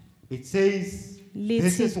ezintathu. It says, Lithi-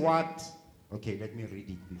 this is what... Okay, let me read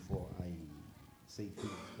it before I say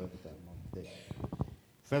things that are not there.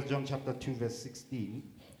 1 John chapter 2 verse 16.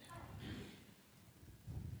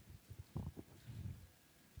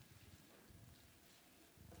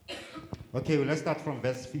 Okay, well, let's start from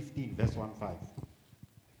verse 15, verse 1-5.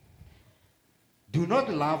 Do not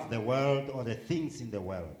love the world or the things in the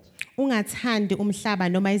world. Ungathandi umhlaba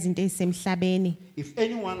noma izinto ezisemhlabeni. If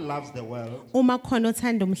anyone loves the world, Uma khona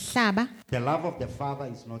othanda umhlaba, the love of the Father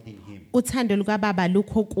is not in him. uthando lukaBaba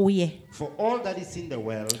lukho kuye. For all that is in the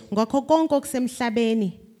world, Ngakho konke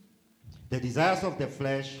okusemhlabeni, the desires of the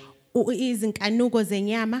flesh, izinkanuko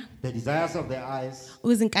zenyama, the desires of the eyes,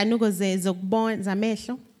 izinkanuko zokubona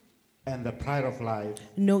zamehlo, and the pride of life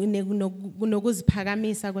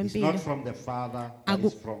nokuziphakamisa is not kwempilo from the Father, but Aku-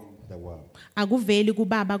 is from the world. akuveli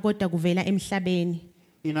kuBaba kodwa kuvela emhlabeni.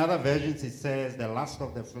 In other versions, it says the lust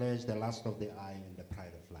of the flesh, the lust of the eye, and the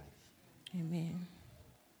pride of life. Amen.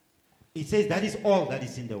 It says that is all that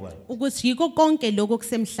is in the world. Ukuthi yiko konke lokho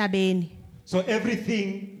kusemhlabeni. So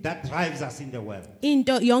everything that drives us in the world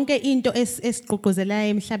Yonke into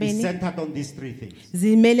esigqugquzelayo is emhlabeni centered on these three things.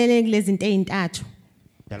 zimelele kulezi zinto ezintathu.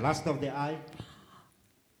 The lust of the eye,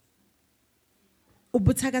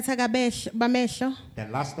 Ubuthakathaka bamehlo, the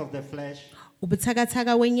lust of the flesh,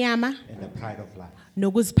 ubuthakathaka wenyama, and the pride of life.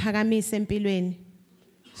 nokuziphakamisa empilweni.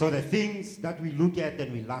 So the things that we look at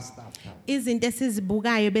and we lust after, Izinto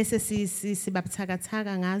esizibukayo bese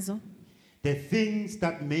sibabuthakathaka ngazo. the things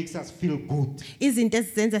that makes us feel good, Izinto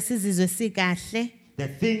esizenza sizizwe sikahle. the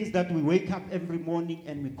things that we wake up every morning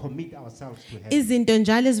and we commit ourselves to heaven, Izinto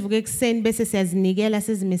njalo ezivuka ekseni bese siyazinikela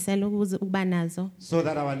sizimisela ukuba nazo. so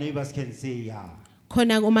that our neighbors can say, yeah,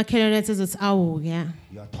 Khona umakhelwane wethu ezothi awu ya,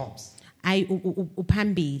 you're tops, ayi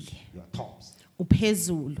uphambili, you're tops,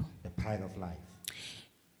 uphezulu. the pride of life.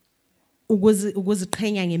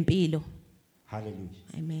 Ukuziqhenya ngempilo. Hallelujah.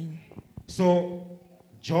 Amen. So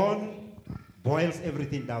John boils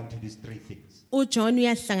everything down to these three things. uJohn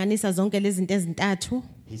uyahlanganisa zonke lezi zinto ezintathu.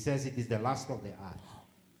 He says it is the lust of the eye.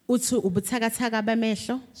 Uthi ubuthakathaka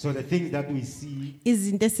bamehlo, So the things that we see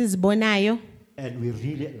izinto esizibonayo and we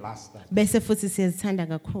really lust after. bese futhi siyazithanda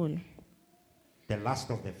kakhulu. The lust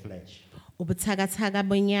of the flesh. Ubuthakathaka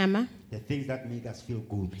bonyama, The things that make us feel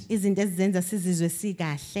good. izinto ezizenza sizizwe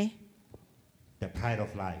sikahle, The pride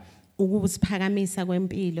of life. ukuziphakamisa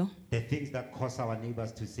kwempilo. The things that cause our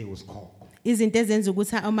neighbors to say was called. Izinto ezenza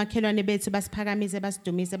ukuthi omakhelwane bethu basiphakamise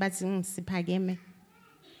basidumise bathi siphakeme.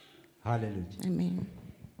 Hallelujah. Amen.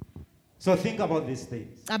 So think about these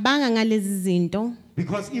things. Cabanga ngalezi zinto.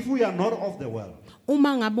 Because if we are not of the world,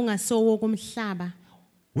 Uma ngabe ungasowo kumhlaba,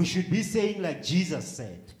 we should be saying like Jesus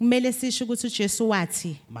said, kumele sisho ukuthi uJesu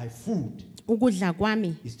wathi, my food ukudla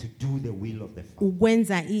kwami is to do the will of the Father.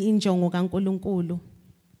 ukwenza injongo kaNkuluNkulu.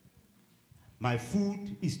 My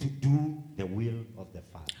food is to do the will of the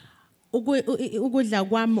Father. Ukudla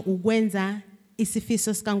kwami ukwenza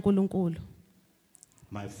isifiso sikaNkuluNkulu.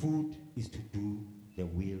 My food is to do the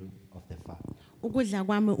will of the Father. Ukudla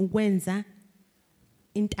kwami ukwenza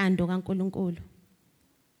intando kaNkuluNkulu.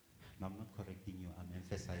 No, I'm not correcting you, I'm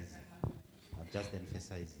emphasizing. I'm just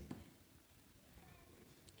emphasizing.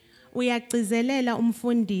 Uyagcizelela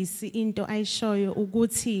umfundisi into ayishoyo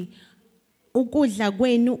ukuthi ukudla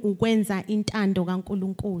kwenu ukwenza intando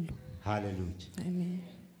kaNkuluNkulu. Hallelujah. Amen.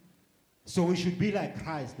 So we should be like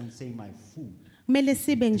Christ and say, my food, Kumele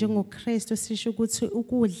sibe njengoKristu sisho ukuthi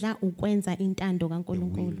ukudla ukwenza intando the will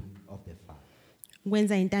kaNkuluNkulu. of the Father.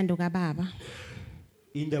 Ukwenza intando kaBaba.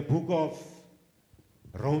 In the book of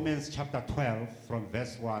Romans chapter 12, from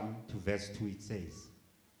verse 1 to verse 2, it says,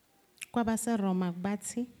 KwabaseRoma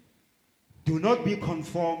bathi do not be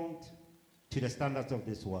conformed to the standards of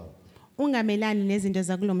this world. ungamelani nezinto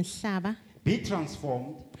zakulomhlaba, Be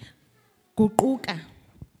transformed guquka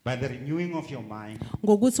by the renewing of your mind,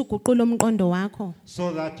 ngokuthi uguqule umqondo wakho,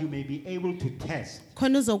 so that you may be able to test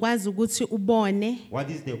khona uzokwazi ukuthi ubone what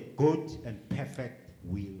is the good and perfect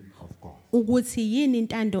will of God. ukuthi yini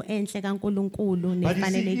intando enhle kaNkuluNkulu But you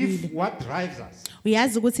see, nefanelekile. if what drives us,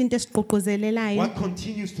 Uyazi ukuthi into esigqugquzelelayo, what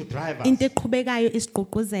continues to drive into us, eqhubekayo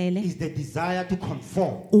isigqugquzele, is the desire to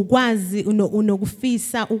conform ukwazi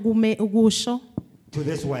unokufisa ukusho to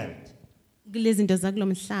this world, kulezi zinto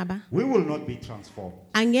zakulomhlaba, we will not be transformed.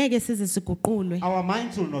 angeke size siguqulwe. Our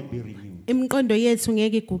minds will not be renewed. Imiqondo yethu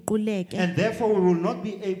ngeke iguquleke. And therefore, we will not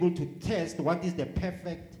be able to test what is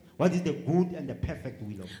the good and the perfect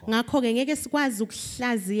will of God. Ngakho ke ngeke sikwazi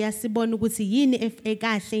ukuhlaziya sibone ukuthi yini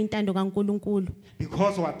ekahle intando kaNkuluNkulu,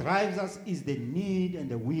 Because what drives us is the need and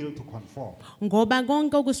the will to conform. ngoba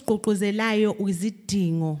konke okusigqugquzelayo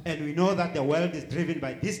izidingo. And we know that the world is driven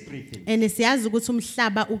by these three things. Siyazi ukuthi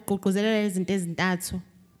umhlaba ugqugquzelela izinto ezintathu: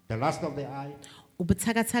 The lust of the eye,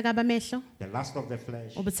 ubuthakathaka bamehlo, the lust of the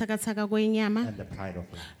flesh, ubuthakathaka kwenyama, and the pride of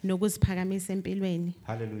life. nokuziphakamisa empilweni.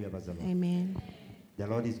 Hallelujah, Bazalwane. Amen. The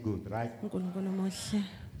Lord is good, right? uNkulunkulu muhle.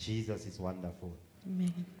 Jesus is wonderful.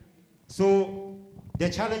 Amen. So, the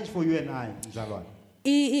challenge for you and I, Mzalwane,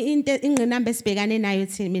 Into ingqinamba esibhekane nayo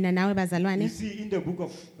mina nawe you bazalwane, see in the book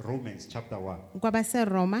of Romans chapter 1,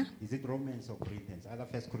 kwabaseRoma, is it Romans or Corinthians? Either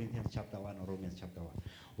 1 Corinthians chapter 1 or Romans chapter 1.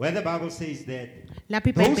 Where the Bible says that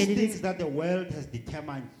lapho those iBhayibheli things lithi that the world has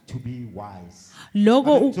determined to be wise,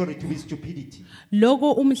 loko to be stupidity,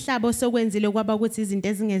 loko umhlaba osokwenzile kwaba ukuthi izinto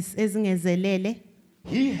ezingezelele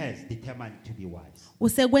he has determined to be wise.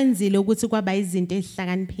 usekwenzile ukuthi kwaba izinto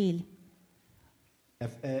ezihlakaniphile.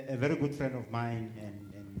 A very good friend of mine and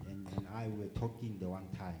I were talking the one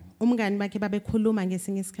time, Umngani bakhe babekhuluma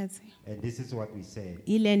ngesinye isikhathi, and this is what we said.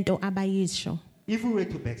 ilento abayisho. If we were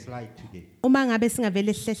to backslide today, Uma ngabe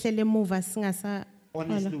singavele sihlehlele emuva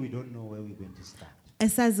honestly, we don't know where we're going to start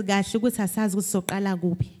esazi kahle ukuthi asazi ukuthi soqala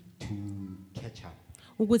kuphi, to catch up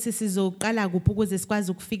ukuthi sizoqala kuphi ukuze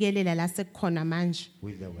sikwazi ukufikelela la sekukhona manje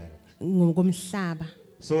with the world. ngomhlaba.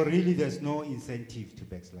 So really, there's no incentive to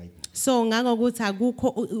backslide. So ngakho ukuthi akukho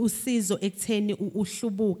usizo ekutheni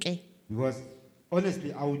uhlubuke, Because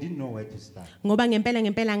honestly, I didn't know where to start. ngoba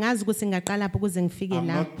ngempela ngazi ukuthi ngaqala lapho ukuze ngifike I'm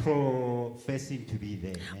la. not professing to be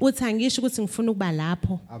there. Uthi angisho ukuthi ngifuna ukuba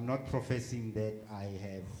lapho. I'm not professing that I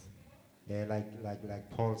have, like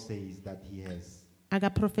Paul says, that he has,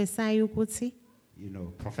 Akaprofesayo ukuthi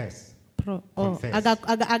profess, confess. confess.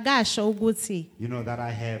 Akasho ukuthi That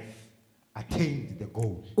I have attained the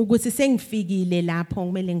goal. ukuthi sengifikile lapho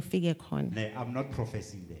kumele ngifike khona. No, I'm not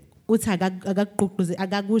professing that. Uthi akagqugquze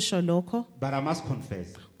akakusho lokho, But I must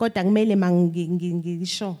confess, kodwa kumele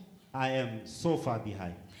mangisho I am so far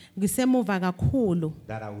behind ngisemuva kakhulu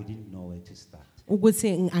that I didn't know where to start.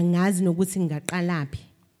 ukuthi angazi nokuthi ngaqalaphi.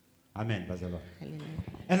 Amen, Bazalwa. Hallelujah.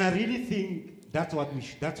 And I really think that's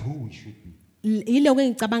that's who we should be. Yiloko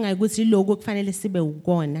engicabanga ukuthi yiloko kufanele sibe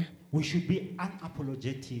ukona. We should be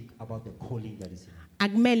unapologetic about the calling that is in us.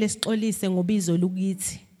 Akumele sixolise ngobizo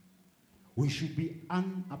lukithi. We should be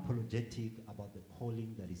unapologetic about the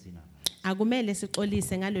calling that is in us. Akumele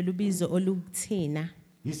sixolise ngalolu bizo olukuthina.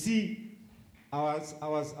 You see, I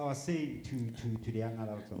was saying to the young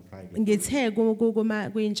adults on Friday. Ngithe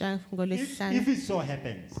kwintsha If ngolesihlanu it so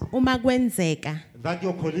happens uma kwenzeka that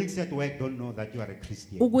your colleagues at work don't know that you are a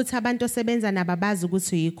Christian, ukuthi abantu osebenza nababazi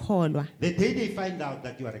ukuthi uyikholwa, the day they find out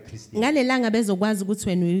that you are a Christian, ngalelanga bezokwazi ukuthi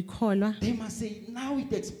wena uyikholwa, they must say, now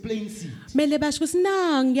it explains it. mele basho ukuthi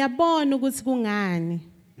no ngiyabona ukuthi kungani.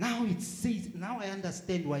 Now it says, now I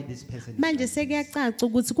understand why this person is Manje like this. sekuyacaca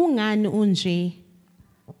ukuthi kungani unje.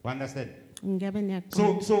 You understand? Ngiyabe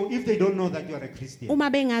niyaqonda. So if they don't know that you are a Christian, Uma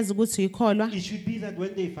bengazi ukuthi uyikholwa, it should be that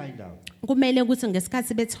when they find out, kumele ukuthi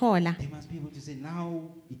ngesikhathi bethola they must be able to say, now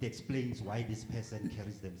it explains why this person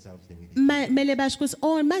carries themselves the way they do. mele basho ukuthi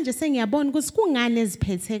oh manje sengiyabona ukuthi kungani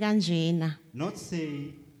eziphethe kanjena. Not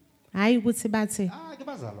say, Hayi ukuthi bathi ke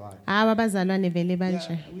bazalwane. abazalwane vele banje.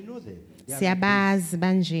 Yeah, we know them. They are like Siyabazi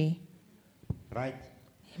banje. this, right?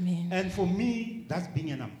 Amen. And for me, that's being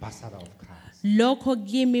an ambassador of Christ. Lokho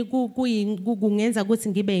kimi kungenza ukuthi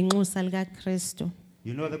ngibe inxusa lika Kristu.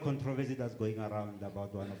 You know the controversy that's going around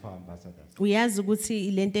about one of our ambassadors, Uyazi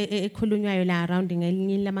ukuthi lento ekhulunywayo la around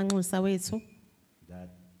ngelinye lamanxusa wethu. that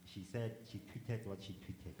she said she tweeted what she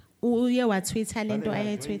tweeted. Uye watweeta By the lento way, I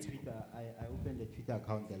ayetweeta. joined Twitter. I opened a Twitter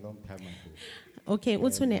account a long time ago. Okay,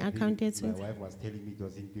 uthi une And account my yetweeta. wife was telling me it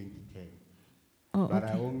was in 2010. Oh, But I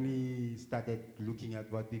okay. only started looking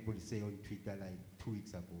at what people say on Twitter like 2 weeks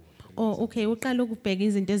ago. 3 Oh, weeks okay, uqala ukubheka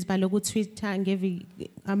izinto ezibhalwe ku Twitter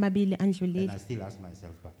ngeviki amabili ago. And andlulile. I still ask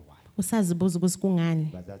myself, but why? Usazibuza ukuthi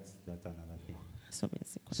kungani. But that's another thing. So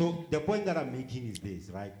bese. So the point that I'm making is this,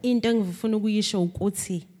 right? Into engifuna ukuyisho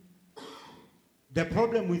ukuthi The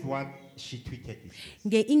problem with what she tweeted is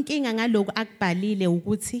this. inkinga ngaloko akubhalile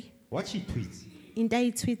ukuthi What she tweets into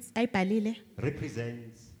ayibhalile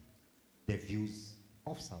represents the views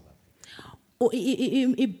of South Africa.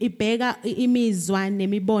 ibheka imizwa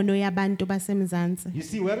nemibono yabantu basemzansi. You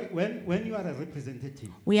see, when you are a representative,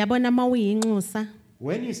 Uyabona uma uyinxusa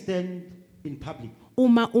when you stand in public,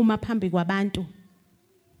 uma phambi kwabantu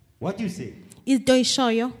what you say into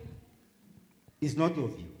ishoyo is not your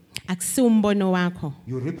view. akusiwumbono wakho.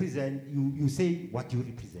 You represent, you say what you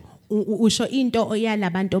represent. Usho into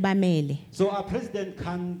oyalabantu bamele. So our president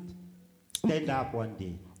can't stand up one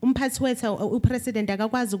day Umphathi wethu upresident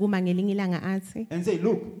akakwazi kuma ngelinye ilanga athi and say,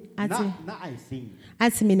 look, Athi- now I think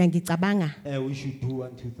mina ngicabanga we should do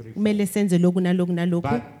 1, 2, 3, 4. kumele senze lokhu nalokhu nalokhu,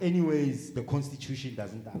 But anyways, the constitution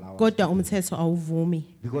doesn't allow us kodwa to do umthetho awuvumi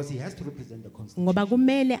because he has to represent the constitution. ngoba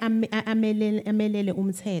kumele amelele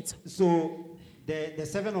umthetho. So the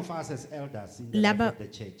 7 of us as elders in the life Laba- of the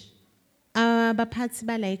church, Abaphathi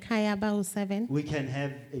bala ekhaya abawu7 we can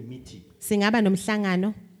have a meeting, singaba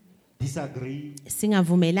nomhlangano, disagree,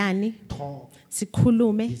 singavumelani, talk,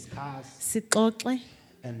 sikhulume, discuss, sixoxe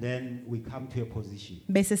and then we come to a position.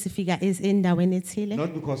 bese sifika endaweni ethile.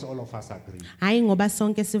 Not because all of us agree, Hayi ngoba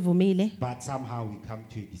sonke sivumile, but somehow we come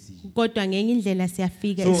to a decision. kodwa ngenye indlela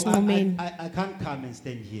siyafika So esinqumeni. I can't come and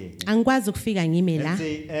stand here Angikwazi ukufika ngime la and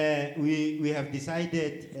say we have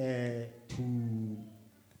decided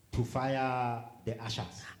to fire the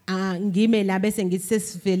ushers. ngime la bese ngithi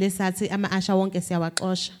sesivele sathi ama-asha wonke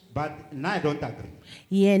siyawaxosha. But now I don't agree.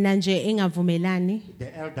 Yena nje engavumelani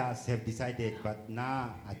The elders have decided, but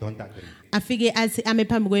now I don't agree. afike athi ame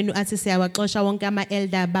phambi kwenu athi siyawaxosha wonke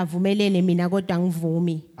ama-elder bavumelene, mina kodwa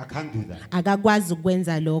angivumi. I can't do that. Akakwazi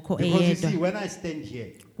ukwenza lokho Because you see, eyedwa when I stand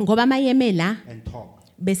here ngoba mayeme la and talk,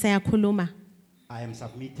 bese yakhuluma I am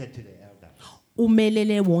submitted to the elders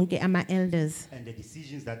umelele wonke ama-elders and the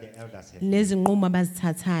decisions that the elders have. nezinqumo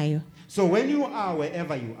abazithathayo. So when you are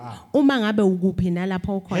wherever you are, Uma ngabe ukuphi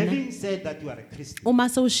nalapho ukhona, having said that you are a Christian, uma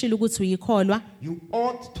sewushilo ukuthi uyikholwa, you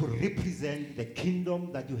ought to represent the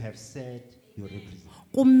kingdom that you have said you represent.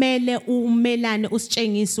 kumele umelane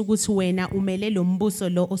usitshengise ukuthi wena umele lo mbuso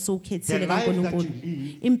lo The osukhethile life that kaNkulunkulu. you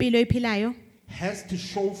live Impilo ephilayo has to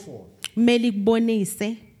show forth kumele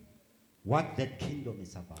ikubonise what that kingdom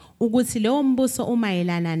is about. ukuthi leyo mbuso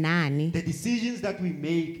umayelana nani. The decisions that we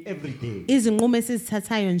make every day, Izinqumo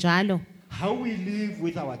esizithathayo njalo, how we live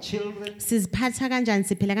with our children, siziphatha kanjani,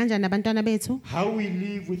 siphila kanjani nabantwana bethu, how we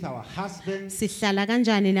live with our husbands, sihlala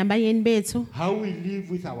kanjani nabayeni bethu, how we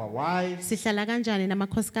live with our wives, sihlala kanjani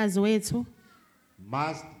namakhosikazi wethu,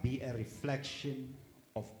 must be a reflection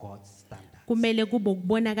of God's standards. kumele kube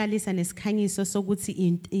ukubonakalisa nesikhanyiso sokuthi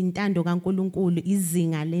intando kaNkuluNkulu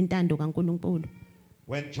izinga lentando kaNkuluNkulu.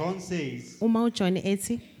 When John says, Uma uJohn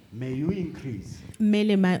ethi may you increase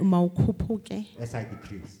kumele mawukhuphuke as I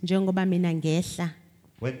decrease. njengoba mina ngehla.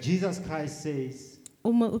 When Jesus Christ says,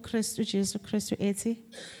 Uma uKristu Jesu Kristu ethi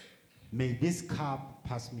may this cup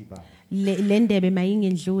pass me by, le ndebe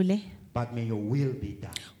mayingindlule but may your will be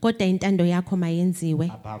done kodwa intando yakho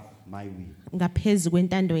mayenziwe above my will. ngaphezulu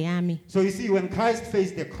kwentando yami. So you see, when Christ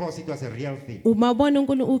faced the cross, it was a real thing. Uma ubona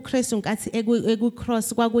uKristu nkathi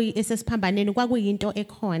ekucross esesiphambaneni kwakuyinto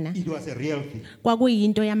ekhona, It was a real thing.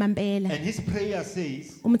 kwakuyinto yamampela. And his prayer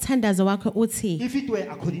says, Umthandazo wakhe uthi if it were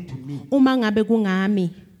according to me, uma ngabe kungami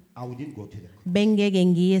I wouldn't go to the cross bengeke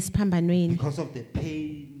ngiye esiphambanweni because of the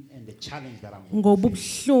pain and the challenge that I'm going ngoba to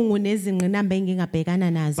face. ubuhlungu nezingqinamba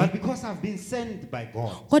engingabhekana nazo. But because I've been sent by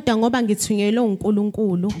God Kodwa ngoba ngithunyelwe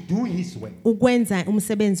uNkulunkulu to do his work, ukwenza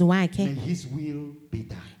umsebenzi may wakhe, his will be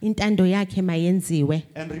done. intando yakhe mayenziwe.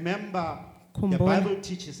 And remember, the Khumbula. Bible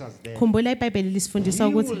teaches us that Khumbula iBhayibheli lisifundisa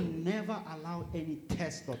He ukuthi will never allow any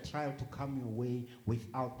test or trial to come your way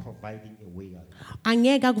without providing a way out.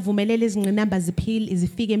 angeke akuvumelele izingqinamba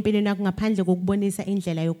zifike empilweni yakho ngaphandle kokubonisa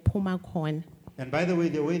indlela yokuphuma khona. And by the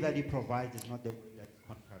way that he provides is not the way that's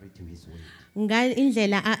contrary to his way.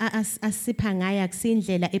 Indlela asipha ngayo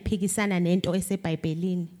akusindlela ephikisana nento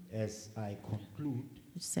eseBhayibhelini. As I conclude,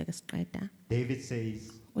 Sike siqeda. David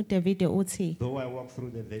says, uDavide uthi though I walk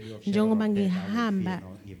through the valley of shadow njengoba of death, I will ngihamba fear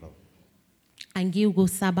no evil,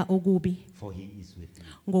 angiyikusaba okubi for he is with me.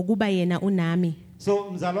 ngokuba yena unami.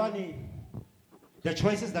 So, Mzalwani, the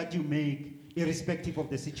choices that you make, irrespective of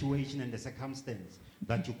the situation and the circumstance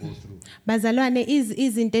that you go through, Bazalwane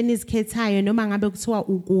izinto enizikhethayo noma ngabe kuthiwa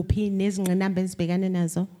ukuphi nezingqinamba ezibhekane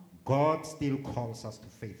nazo, God still calls us to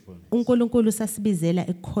faithfulness. uNkulunkulu sasibizela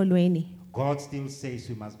ekukholweni. God still says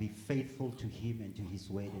we must be faithful to him and to his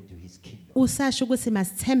word and to his kingdom. Usasho ukuthi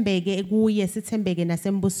masithembeke kuye sithembeke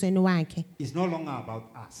nasembusweni wakhe. It's no longer about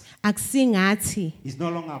us. Akusingathi It's no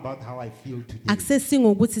longer about how I feel today.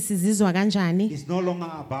 akusesingokuthi sizizwa kanjani, It's no longer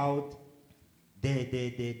about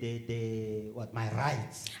what my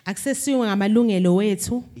rights. akusesiwe ngamalungelo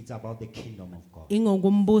wethu, It's about the kingdom of God.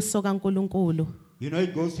 ingokumbuso kaNkulunkulu. You know,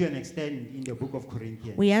 it goes to an extent in the book of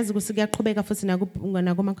Corinthians Uyazi ukuthi kuyaqhubeka futhi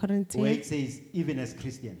nakumaKorintiya where it says, even as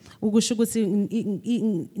Christians, ukusho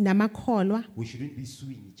ukuthi namakholwa we shouldn't be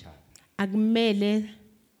suing each other. akumele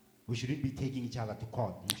We shouldn't be taking each other to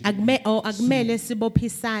court. We shouldn't be akumele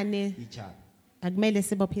sibophisane, suing each other. akumele But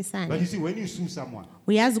sibophisane. you see, when you sue someone,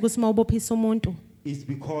 Uyazi ukuthi mawubophisa umuntu it's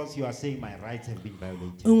because you are saying my rights have been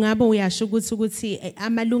violated ungabe uyasho ukuthi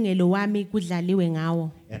amalungelo wami kudlaliwe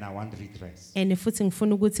ngawo, and I want redress. and futhi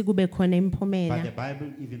ngifuna ukuthi kube khona But the imphumela.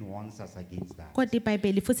 Bible even warns us against that. Kodwa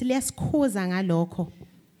iBhayibheli futhi liyasikhuza ngalokho.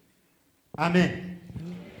 Amen.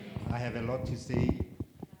 I have a lot to say,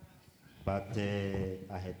 but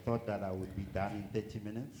I had thought that I would be done in 30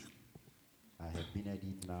 minutes. I have been at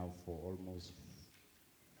it now for almost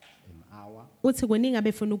an hour. Uthi kuningi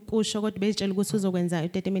abefuna ukusho kodwa bezitshela ukuthi uzokwenza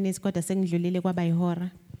 30 minutes kodwa sengidlulile kwaba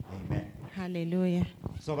ihora. Amen. Hallelujah.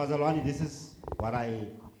 So, Bazalwani, this is what I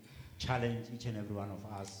challenge each and every one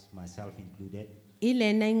of us, myself included.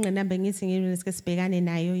 Ilena ingqinamba ngithi ngiyoske sibhekane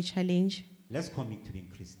nayo i-challenge. Let's commit to being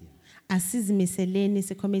Christian. Asizimiseleni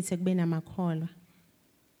sikhomithe kube namakholwa.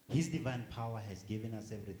 His divine power has given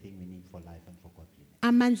us everything we need for life and for godliness.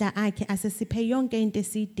 Amandla akhe asesiphe yonke into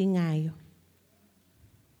esiyidingayo.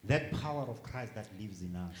 That power of Christ that lives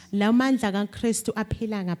in us La mandla kaKristu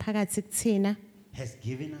aphila ngaphakathi kuthina has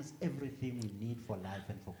given us everything we need for life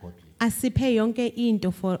and for godliness, asiphe yonke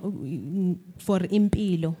into for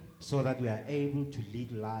impilo so that we are able to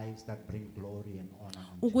lead lives that bring glory and honor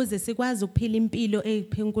unto God. ukuze sikwazi ukuphila impilo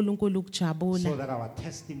eyiphe uNkulunkulu So ukujabula, that our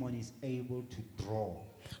testimony is able to draw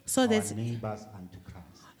so our that neighbors unto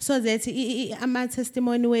Christ. ama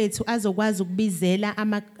testimony wethu azokwazi ukubizela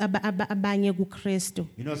abanye kuKristu.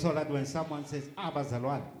 You know, so that when someone says,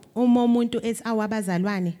 Bazalwane, Uma umuntu ethi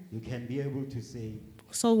awabazalwane, you can be able to say,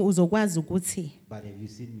 so uzokwazi ukuthi but have you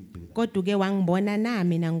seen me do that? kodwa ke wangibona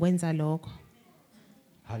nami nangikwenza lokho.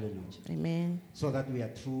 Hallelujah. Amen. So that we are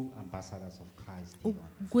true ambassadors of Christ. in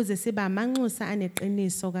our- Ukuze siba amanxusa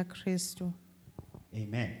aneqiniso kaKristu.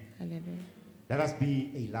 Amen. Hallelujah. Let us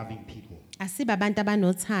be a loving people. Asibe abantu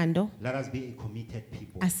abanothando, Let us be a committed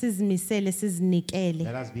people. asizimisele sizinikele,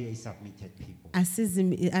 Let us be a submitted people.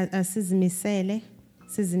 asizimisele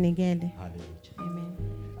sizinikele. Hallelujah.